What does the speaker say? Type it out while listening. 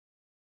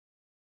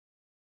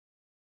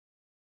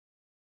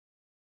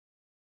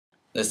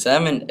The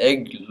salmon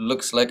egg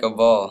looks like a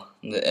ball.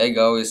 The egg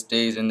always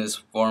stays in this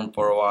form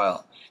for a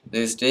while.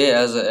 They stay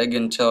as an egg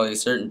until a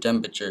certain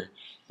temperature.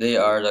 They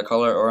are the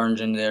color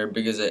orange and they are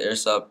big as an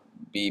airsoft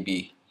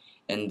BB.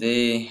 And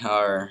they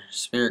are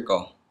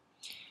spherical.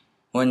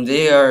 When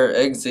they are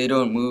eggs, they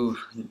don't move.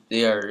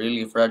 They are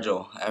really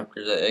fragile.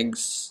 After the egg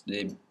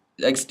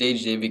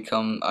stage, they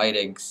become eyed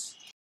eggs.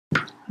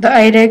 The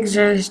eyed eggs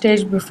are the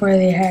stage before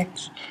they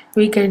hatch.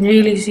 We can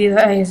really see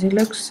the eyes. It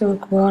looks so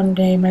cool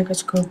under a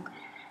microscope.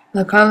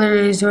 The color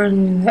is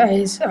orange and the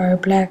eyes are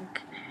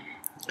black.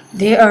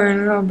 They are a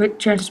little bit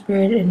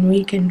transparent and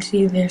we can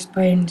see their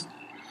spines.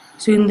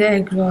 Soon the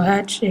eggs will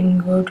hatch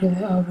and go to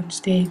the oven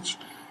stage,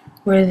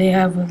 where they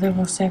have a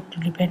little sac to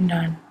depend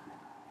on.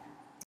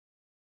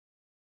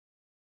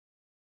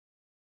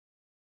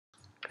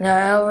 The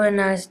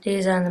albatross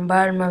stays on the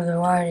bottom of the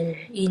water,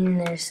 eating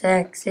their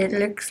sacks. It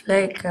looks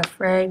like a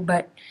frog,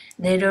 but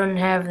they don't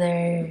have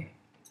they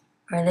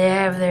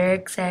have their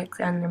egg sacs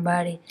on their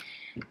body.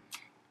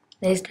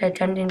 They start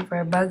hunting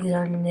for bugs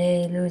and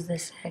they lose the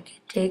sac.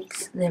 It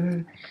takes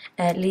them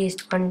at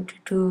least 1 to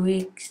 2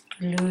 weeks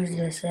to lose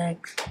the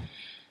sacs.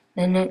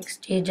 The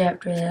next stage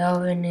after the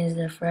oven is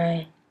the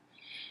fry.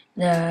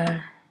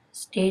 The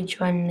stage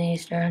when they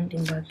start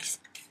hunting bugs.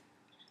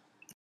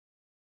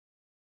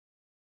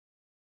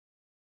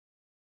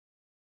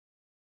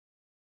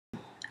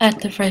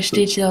 At the first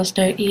stage, they'll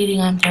start eating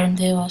on turn.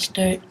 They will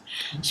start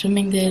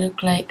swimming. They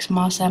look like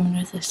small salmon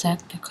with a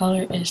sac. The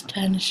color is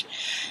tannish.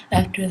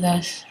 After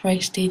the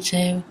first stage,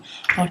 they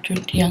will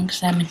turn to young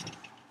salmon.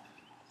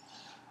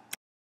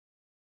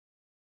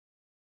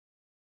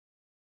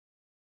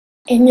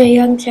 In the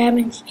young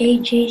salmon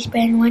stage, they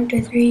spend 1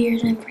 to 3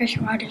 years in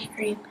freshwater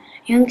stream.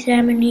 Young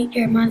salmon eat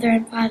their mother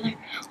and father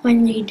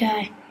when they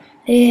die.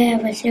 They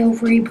have a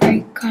silvery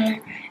bright color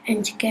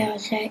and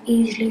scales that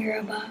easily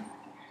rub off.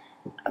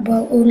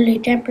 About only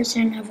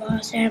 10% of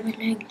all salmon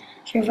eggs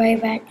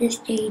survive at this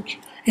stage.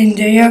 In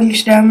the young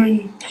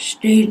salmon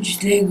stage,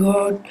 they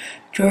go out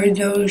toward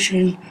the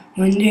ocean.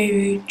 When they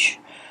reach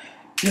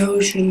the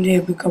ocean, they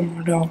become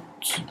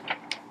adults.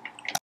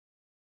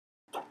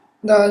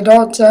 The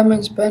adult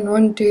salmon spend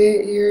 1 to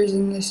 8 years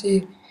in the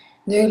sea.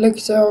 They look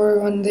sour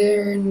when they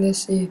are in the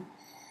sea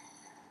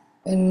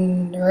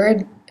and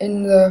red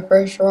in the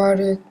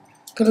freshwater.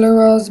 Killer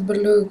whales,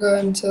 beluga,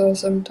 and seal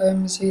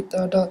sometimes eat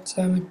the adult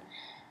salmon.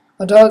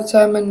 Adult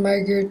salmon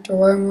migrate to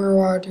warmer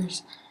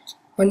waters.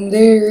 When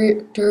they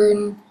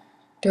return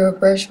to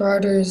fresh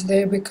waters,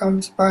 they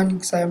become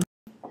spawning salmon.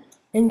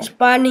 In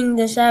spawning,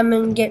 the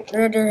salmon get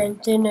redder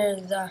and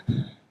thinner. The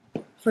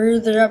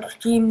further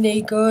upstream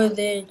they go,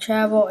 they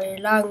travel a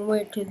long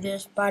way to their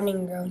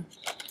spawning ground.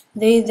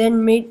 They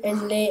then mate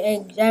and lay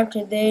eggs.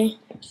 After they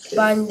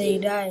spawn, they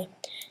die.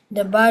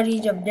 The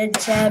bodies of dead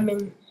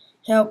salmon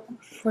help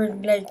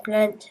fertilize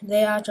plants.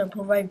 They also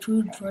provide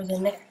food for the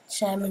next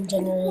salmon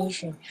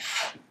generation.